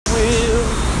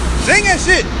Sing that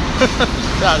shit.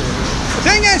 Get out of here.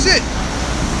 Sing that shit.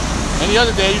 Any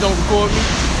other day you don't record me.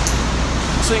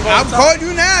 Sing all I'm the time. calling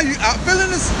you now. I'm feeling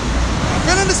this. I'm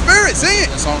feeling the spirit. Sing it.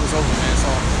 That song is over, man.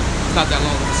 It's not that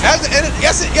long of a song.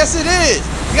 Yes, it is.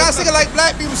 You gotta sing it like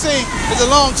black people sing. It's a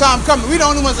long time coming. We the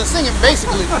only ones that sing it,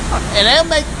 basically. And they'll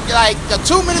make like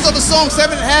 2 minutes of the song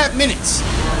 7.5 minutes.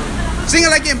 Sing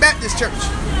it like in Baptist church.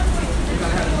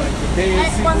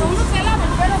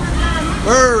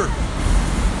 Word.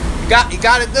 You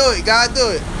gotta do it. You gotta do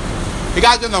it. You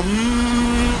gotta do the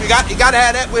you gotta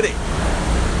have that with it.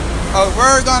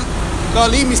 Word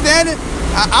gonna leave me standing.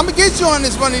 I'm gonna get you on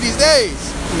this one of these days.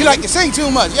 You like to sing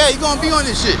too much. Yeah, you're gonna be on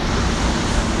this shit.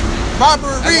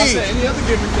 Barbara Reeves. Any other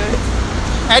given day?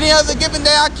 Any other given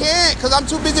day I can't, because I'm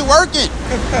too busy working.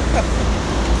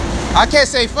 I can't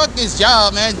say fuck this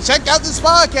job, man. Check out this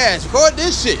podcast. Record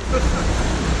this shit.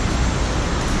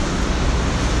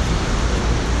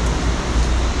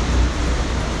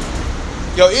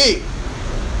 Yo, E.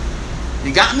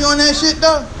 You got me on that shit,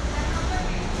 though?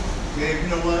 Gabe, you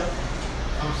know what?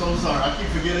 I'm so sorry. I keep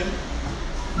forgetting.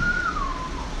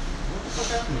 What the fuck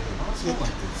happened to you? Why does it look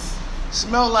like this?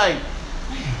 Smell like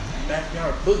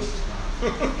Backyard boogie.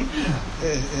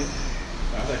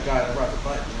 That's that guy that brought the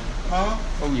bike, man. huh?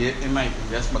 Oh yeah, it might be.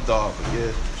 That's my dog, but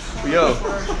yeah.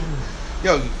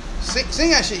 Yo,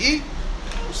 sing that shit, E.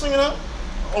 I'm singing up.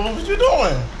 Oh, what you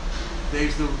doing?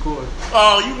 Dave's still recording.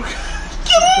 Oh, you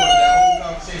Recorded that whole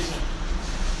conversation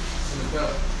in the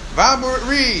belt. Vibin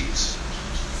Reeves.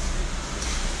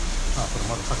 I'll put a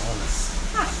motherfucker on this.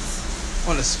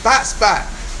 On the spot.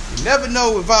 You never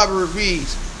know with Vibin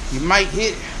Reeves. You might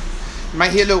hit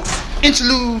little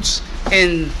interludes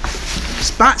and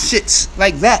spot shits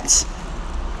like that.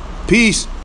 Peace.